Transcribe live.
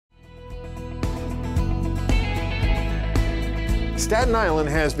Staten Island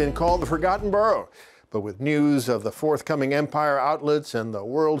has been called the Forgotten Borough, but with news of the forthcoming Empire outlets and the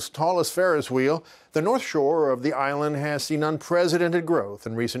world's tallest Ferris wheel, the North Shore of the island has seen unprecedented growth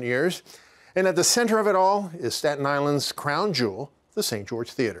in recent years. And at the center of it all is Staten Island's crown jewel, the St.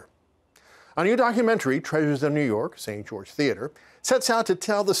 George Theater. A new documentary, Treasures of New York, St. George Theater, sets out to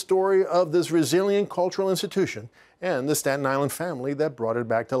tell the story of this resilient cultural institution and the Staten Island family that brought it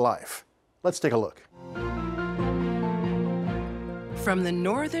back to life. Let's take a look. From the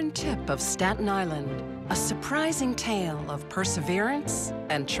northern tip of Staten Island, a surprising tale of perseverance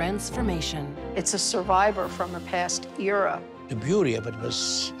and transformation. It's a survivor from a past era. The beauty of it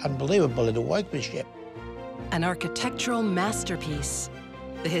was unbelievable in the workmanship. An architectural masterpiece,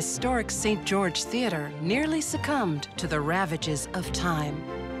 the historic St. George Theater nearly succumbed to the ravages of time.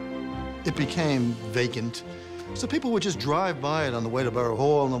 It became vacant, so people would just drive by it on the way to Borough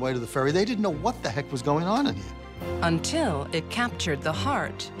Hall, on the way to the ferry. They didn't know what the heck was going on in here. Until it captured the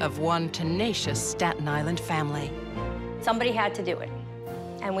heart of one tenacious Staten Island family. Somebody had to do it,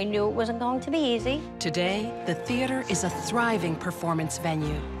 and we knew it wasn't going to be easy. Today, the theater is a thriving performance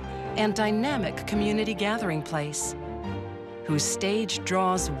venue and dynamic community gathering place, whose stage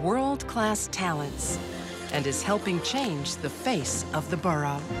draws world-class talents and is helping change the face of the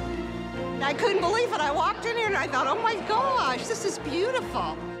borough. I couldn't believe it. I walked in here and I thought, oh my gosh, this is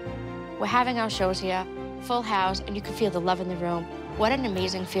beautiful. We're having our shows here, full house, and you can feel the love in the room. What an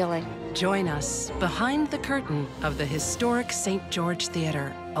amazing feeling. Join us behind the curtain of the historic St. George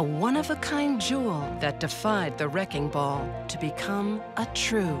Theater, a one-of-a-kind jewel that defied the wrecking ball to become a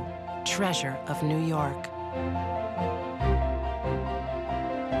true treasure of New York.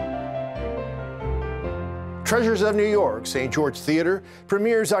 Treasures of New York, St. George Theater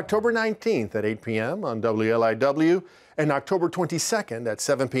premieres October 19th at 8 p.m. on WLIW and October 22nd at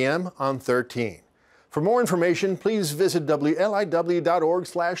 7 p.m. on 13. For more information, please visit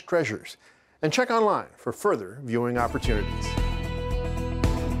WLIW.org/treasures and check online for further viewing opportunities.